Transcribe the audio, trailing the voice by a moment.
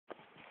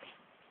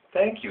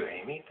Thank you,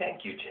 Amy.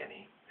 Thank you,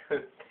 Jenny.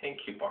 Thank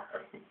you,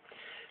 Barb.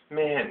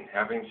 Men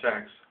having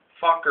sex.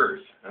 Fuckers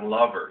and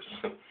lovers.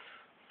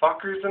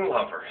 Fuckers and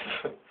lovers.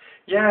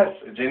 Yes,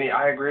 Jenny,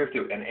 I agree with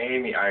you. And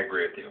Amy, I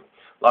agree with you.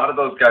 A lot of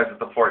those guys at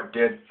the fort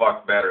did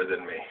fuck better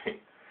than me.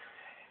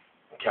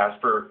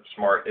 Casper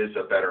Smart is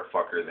a better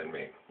fucker than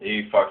me.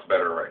 He fucks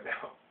better right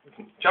now.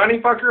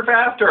 Johnny, fuck her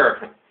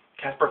faster.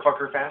 Casper, fuck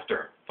her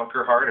faster. Fuck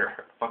her harder.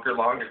 Fuck her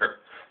longer.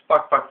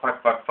 Fuck, fuck,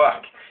 fuck, fuck,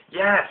 fuck.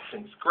 Yes,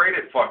 it's great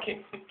at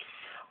fucking.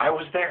 I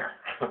was there.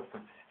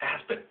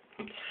 Aspen.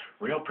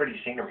 Real pretty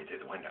scenery through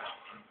the window.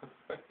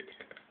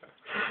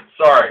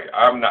 Sorry,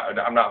 I'm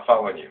not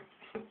following you.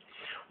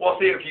 Well,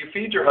 see, if you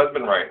feed your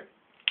husband right,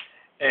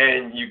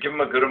 and you give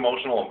him a good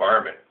emotional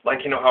environment, like,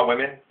 you know how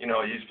women,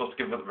 you're supposed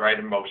to give him the right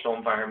emotional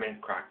environment,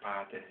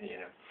 crockpot,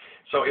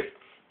 So if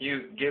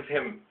you give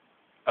him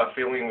a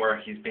feeling where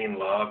he's being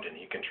loved and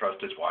he can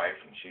trust his wife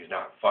and she's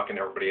not fucking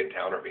everybody in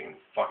town or being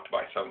fucked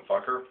by some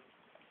fucker,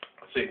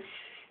 see,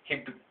 he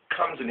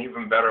becomes an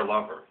even better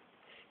lover.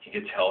 He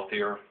gets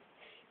healthier.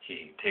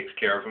 He takes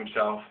care of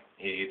himself.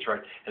 He eats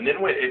right. And then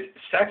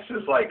sex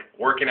is like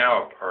working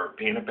out or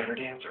being a better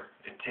dancer.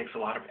 It takes a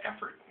lot of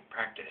effort and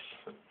practice.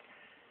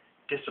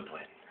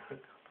 Discipline.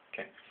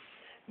 Okay.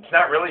 It's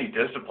not really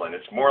discipline.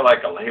 It's more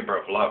like a labor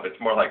of love. It's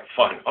more like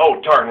fun.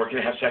 Oh, darn, we're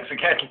going to have sex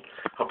again.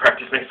 Oh,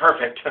 practice makes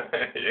perfect.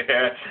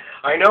 Yeah.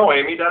 I know,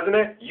 Amy, doesn't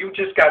it? You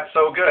just got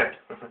so good.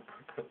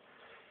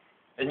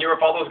 And you were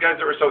with all those guys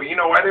that were so, you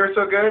know why they were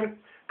so good?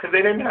 Because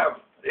they didn't have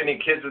any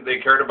kids that they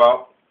cared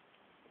about.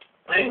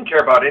 They didn't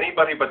care about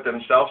anybody but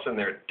themselves and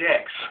their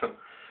dicks.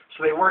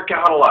 So they work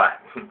out a lot,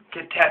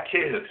 get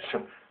tattoos,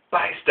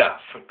 buy stuff,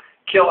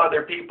 kill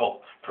other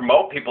people,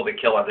 promote people to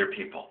kill other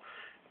people,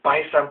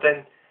 buy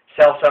something,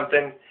 sell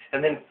something,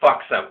 and then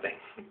fuck something.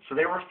 So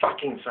they were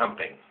fucking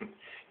something.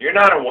 You're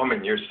not a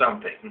woman, you're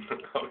something.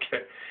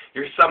 Okay?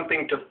 You're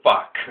something to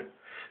fuck.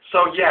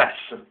 So yes,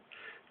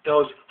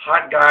 those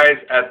hot guys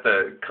at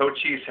the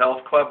Cochise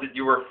Health Club that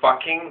you were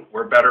fucking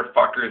were better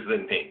fuckers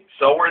than me.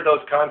 So were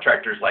those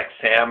contractors like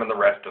Sam and the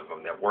rest of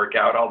them that work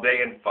out all day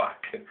and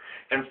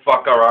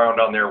fuck around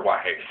on their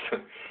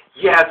wives.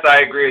 Yes,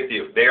 I agree with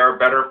you. They are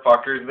better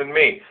fuckers than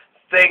me.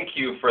 Thank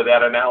you for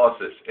that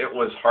analysis. It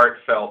was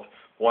heartfelt,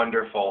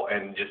 wonderful,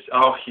 and just,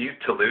 oh, he's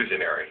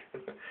delusionary.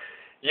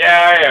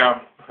 Yeah, I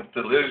am.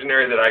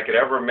 Delusionary that I could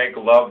ever make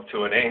love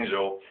to an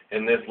angel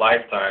in this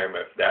lifetime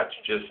if that's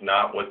just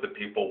not what the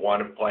people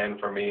want to plan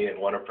for me and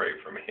want to pray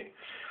for me.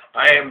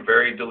 I am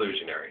very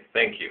delusionary.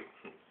 Thank you,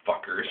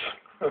 fuckers.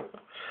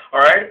 All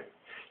right?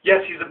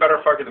 Yes, he's a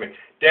better fucker than me.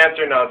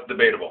 Dancer, now it's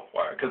debatable.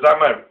 Why? Because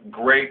I'm a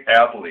great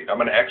athlete.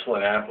 I'm an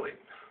excellent athlete.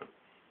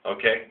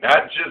 Okay?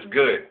 Not just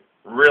good.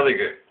 Really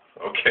good.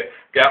 Okay?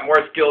 Got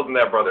more skills than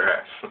that brother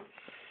has.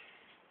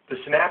 The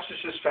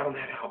synapses found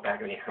that out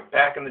back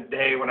in the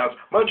day when I'm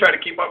going to try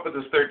to keep up with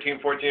this 13,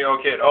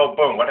 14-year-old kid. Oh,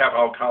 boom, what happened?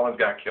 Oh, Collins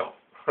got killed.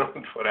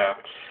 That's what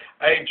happened.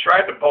 I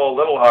tried to pull a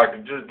Little Hawk.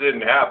 It just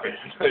didn't happen.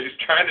 He's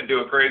trying to do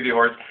a Crazy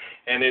Horse,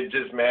 and it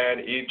just, man,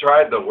 he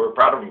tried though. We're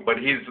proud of him. But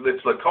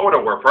it's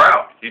Lakota. We're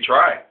proud. He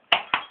tried.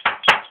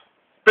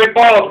 Big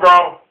balls,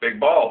 bro. Big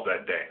balls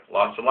that day.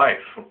 Lost a life.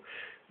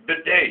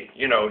 But, hey,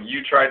 you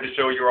tried to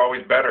show you were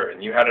always better,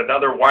 and you had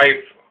another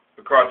wife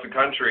across the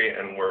country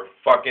and were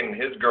fucking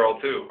his girl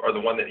too, or the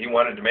one that he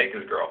wanted to make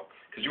his girl,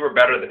 because you were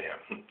better than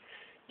him.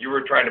 You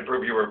were trying to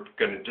prove you were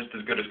gonna just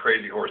as good as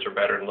Crazy Horse or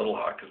better than Little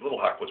Hawk, because Little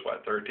Hawk was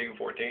what, 13,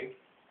 14?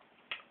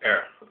 Yeah.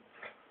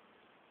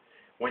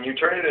 When you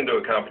turn it into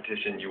a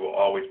competition, you will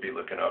always be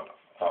looking up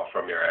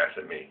from your ass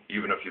at me,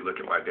 even if you look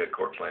at my dead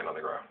corpse laying on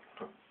the ground.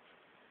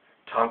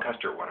 Tom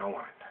Custer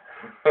 101.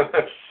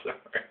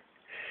 Sorry.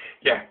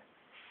 Yeah,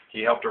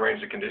 he helped arrange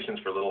the conditions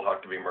for Little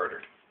Hawk to be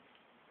murdered.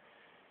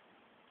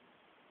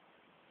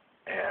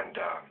 And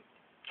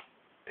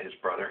his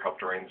brother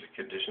helped arrange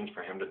the conditions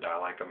for him to die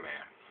like a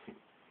man.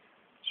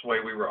 It's the way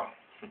we roll.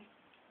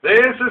 This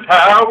is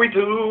how we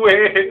do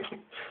it.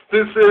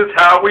 This is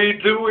how we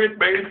do it,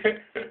 baby.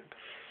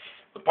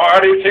 The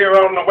party's here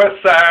on the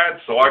west side,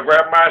 so I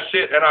grab my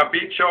shit and I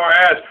beat your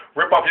ass,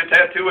 rip off your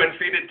tattoo and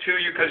feed it to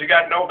you because you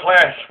got no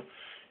class.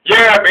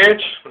 Yeah,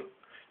 bitch.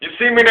 You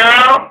see me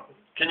now?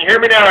 Can you hear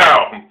me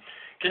now?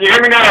 Can you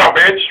hear me now,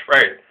 bitch?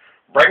 Right.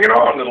 Bring it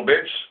on, little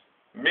bitch.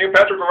 Me and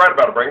Patrick were right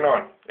about it. Bring it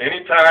on.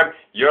 Anytime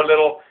your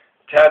little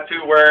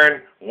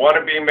tattoo-wearing,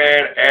 wannabe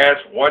man ass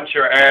wants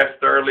your ass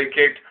thoroughly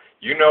kicked,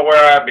 you know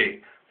where I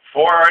be.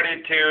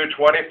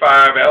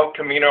 48225 El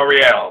Camino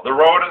Real, the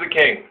road of the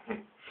king.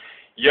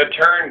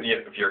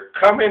 If you're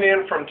coming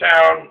in from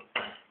town,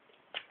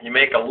 you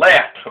make a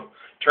left.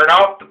 Turn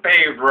off the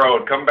paved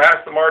road. Come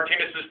past the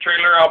Martinez's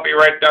trailer. I'll be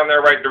right down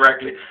there right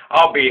directly.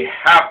 I'll be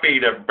happy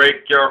to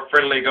break your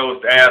friendly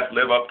ghost ass.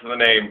 Live up to the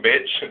name,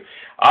 bitch.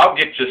 I'll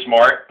get you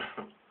smart.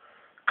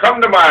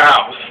 Come to my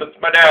house.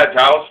 It's my dad's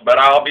house, but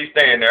I'll be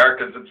staying there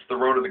because it's the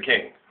road of the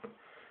king.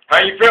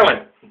 How you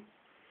feeling?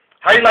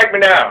 How you like me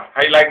now?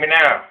 How you like me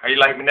now? How you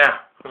like me now?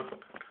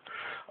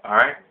 All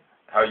right?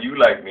 How you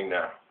like me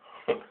now?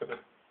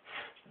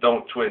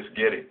 Don't twist,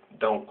 get it.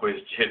 Don't twist,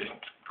 get it.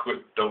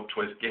 Don't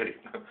twist, get it.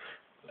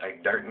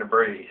 like dirt in the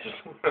breeze,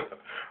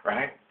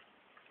 right?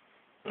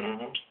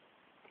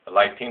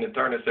 Like Tina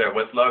Turner said,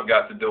 what's love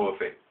got to do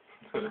with it?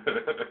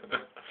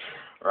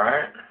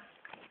 Right?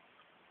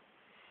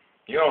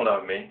 You don't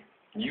love me.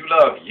 You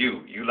love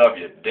you. You love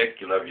your dick.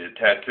 You love your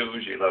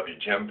tattoos. You love your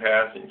gym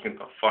pass. And you can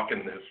go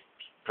fucking this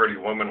pretty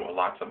woman with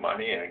lots of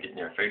money and getting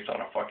your face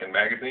on a fucking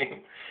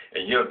magazine.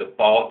 And you have the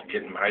balls to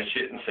get in my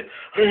shit and say,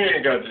 hey,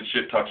 I got this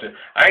shit talking.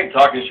 I ain't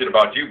talking shit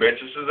about you, bitch.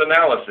 This is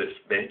analysis,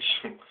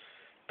 bitch.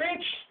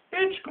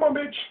 Bitch, come on,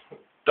 bitch.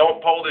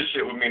 Don't pull this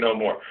shit with me no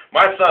more.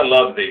 My son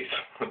loves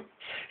these.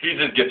 He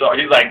just gets all,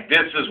 he's like,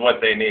 this is what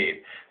they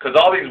need. Because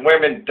all these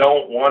women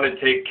don't want to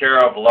take care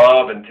of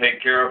love and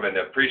take care of and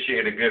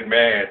appreciate a good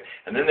man.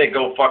 And then they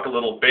go fuck a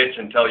little bitch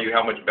and tell you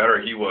how much better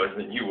he was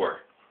than you were.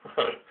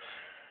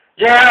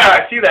 Yeah,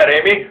 I see that,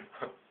 Amy.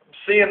 I'm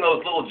seeing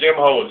those little gym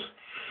hoes.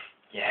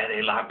 Yeah,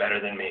 they're a lot better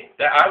than me.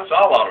 I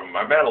saw a lot of them.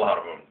 I met a lot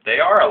of them. They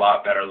are a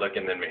lot better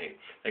looking than me.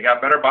 They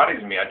got better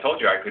bodies than me. I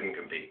told you I couldn't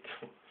compete.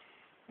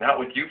 Not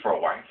with you for a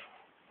wife.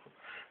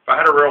 If I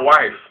had a real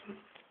wife,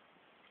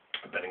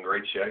 I've been in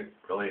great shape,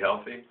 really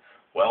healthy,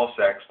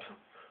 well-sexed,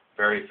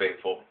 very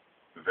faithful,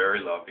 very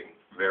loving,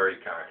 very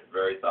kind,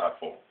 very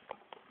thoughtful.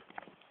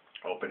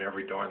 Open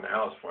every door in the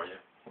house for you.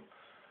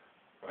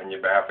 Run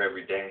your bath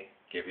every day.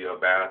 Give you a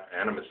bath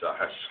and a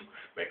massage.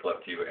 Make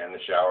love to you in the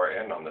shower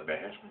and on the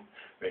bed.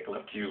 Make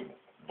love to you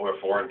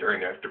before and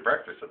during and after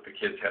breakfast if the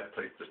kids had a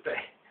place to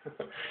stay.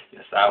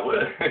 Yes, I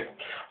would.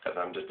 Because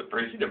I'm just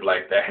appreciative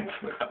like that.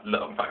 I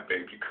love my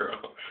baby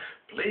girl.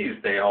 Please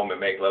stay home and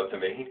make love to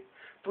me.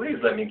 Please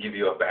let me give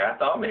you a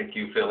bath. I'll make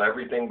you feel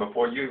everything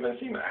before you even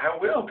see me. I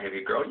will,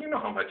 baby girl. You know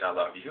how much I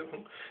love you.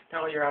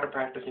 No, you're out of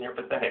practice and you're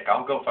pathetic.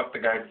 I'll go fuck the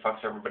guy who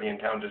fucks everybody in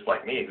town just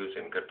like me, who's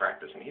in good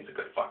practice, and he's a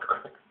good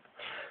fucker.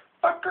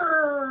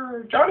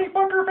 Fucker! Johnny,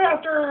 fucker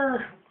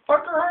faster!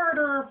 Fucker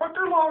harder!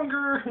 Fucker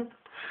longer!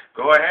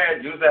 Go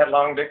ahead, use that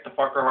long dick to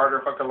fucker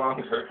harder, fucker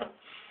longer.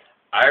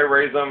 I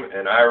raise them,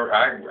 and I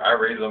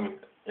raise them,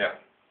 yeah,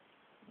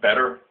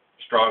 better,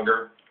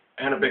 stronger,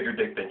 and a bigger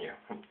dick than you.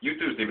 You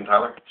too, Steven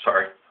Tyler.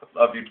 Sorry.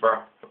 Love you,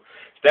 bro.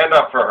 Stand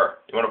up for her.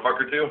 You want to fuck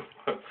her too?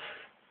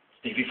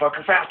 Stevie, fuck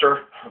her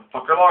faster.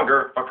 Fuck her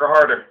longer. Fuck her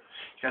harder.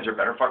 You guys are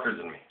better fuckers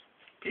than me.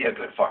 Be a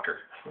good fucker.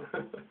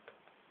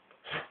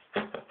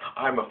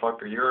 I'm a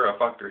fucker. You're a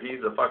fucker. He's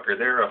a fucker.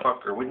 They're a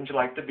fucker. Wouldn't you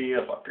like to be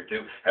a fucker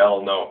too?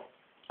 Hell no.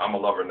 I'm a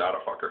lover, not a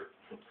fucker.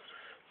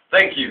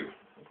 Thank you.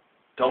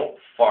 Don't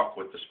fuck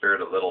with the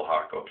spirit of Little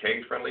Hawk,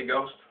 okay, friendly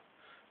ghost?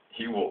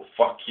 He will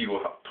fuck you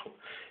up.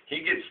 He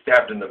gets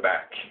stabbed in the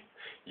back.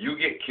 You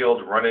get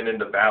killed running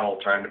into battle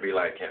trying to be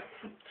like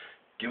him.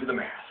 Do the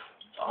math.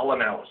 It's all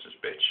analysis,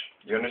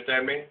 bitch. You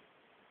understand me?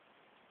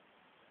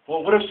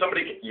 Well, what if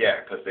somebody...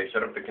 Yeah, because they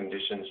set up the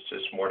conditions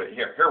just more to...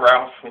 Here,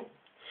 Ralph.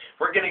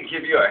 We're going to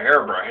give you a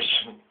hairbrush.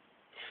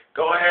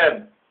 Go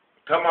ahead.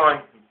 Come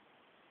on.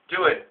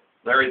 Do it.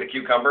 Larry the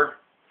Cucumber.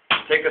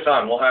 Take us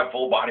on. We'll have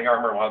full body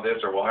armor while this,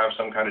 or we'll have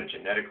some kind of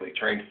genetically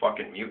trained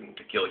fucking mutant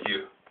to kill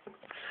you.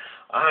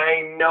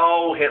 I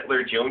know,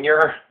 Hitler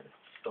Jr.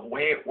 It's the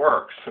way it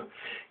works.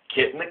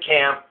 Get in the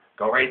camp.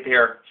 Go right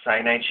there.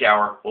 Cyanide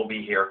shower. We'll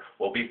be here.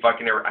 We'll be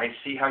fucking here. I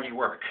see how you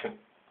work.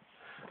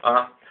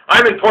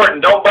 I'm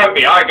important. Don't bug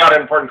me. I got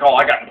an important call.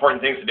 I got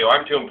important things to do.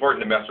 I'm too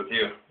important to mess with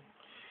you.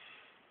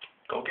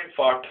 Go get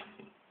fucked.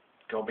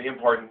 Go be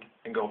important.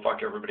 And go fuck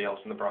everybody else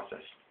in the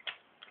process.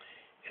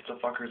 It's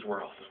a fucker's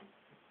world.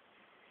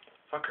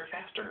 Fuck her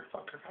faster.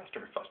 Fuck her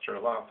faster. Fuck her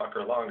long. Fuck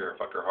her longer.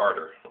 Fuck her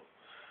harder.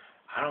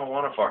 I don't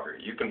want to fuck her.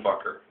 You can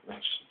fuck her.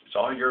 It's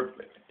all your...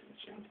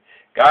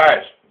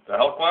 Guys, the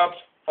health clubs,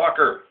 fuck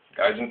her.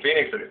 Guys in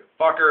Phoenix,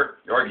 fuck her.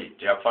 Yorgie,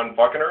 did you have fun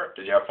fucking her?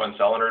 Did you have fun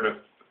selling her to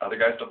other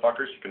guys to fuck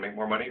her so you can make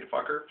more money to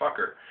fuck her? Fuck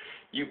her.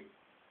 You,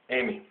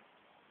 Amy,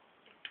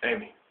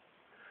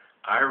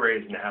 I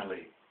raised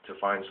Natalie to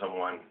find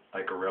someone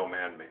like a real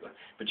man,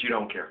 but you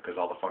don't care because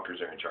all the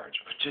fuckers are in charge.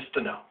 But just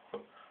to know,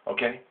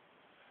 okay?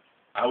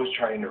 I was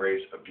trying to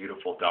raise a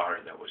beautiful daughter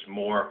that was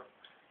more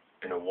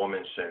in a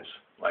woman's sense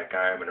like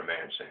I am in a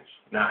man's sense.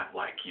 Not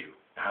like you.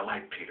 Not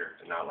like Peter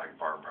and not like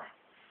Barbara.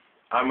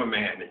 I'm a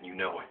man and you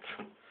know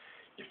it.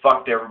 You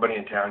fucked everybody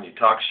in town. You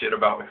talk shit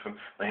about me from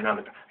laying on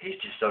the bed. He's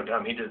just so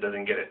dumb. He just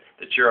doesn't get it.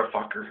 That you're a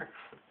fucker.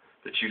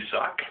 That you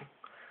suck.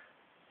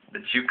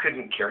 That you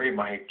couldn't carry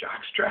my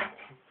jockstrap.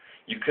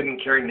 You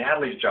couldn't carry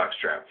Natalie's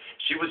jockstrap.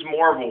 She was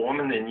more of a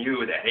woman than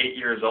you at 8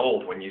 years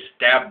old when you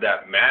stabbed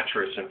that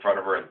mattress in front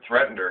of her and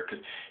threatened her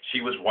because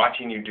she was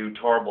watching you do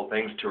horrible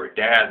things to her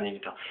dad, and you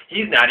could tell,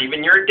 he's not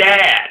even your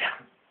dad.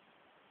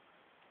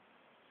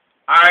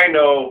 I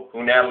know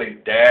who Natalie's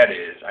dad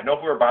is. I know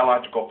who her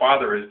biological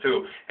father is,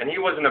 too. And he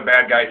wasn't a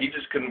bad guy. He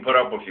just couldn't put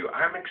up with you.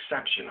 I'm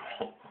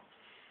exceptional.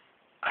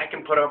 I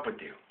can put up with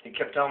you. He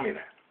kept telling me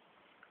that.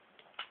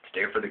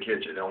 Stay up for the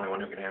kids. You're the only one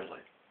who can handle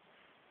it.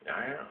 Yeah,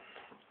 I am.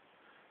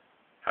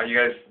 How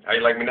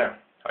you like me now?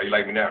 How you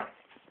like me now?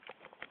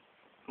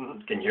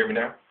 Can you hear me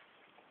now?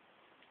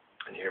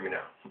 Can you hear me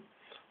now?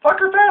 Fuck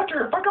her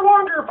faster, fuck her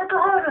longer, fuck her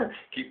harder.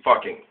 Keep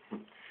fucking.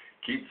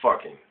 Keep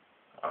fucking.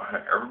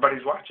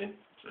 Everybody's watching.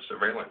 It's a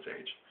surveillance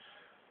age.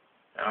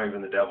 Now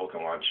even the devil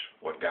can watch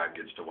what God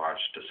gets to watch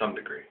to some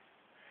degree.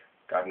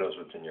 God knows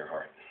what's in your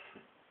heart.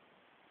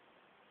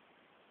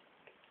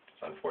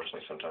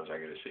 Unfortunately, sometimes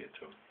I get to see it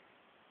too.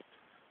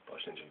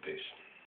 Blessings and peace.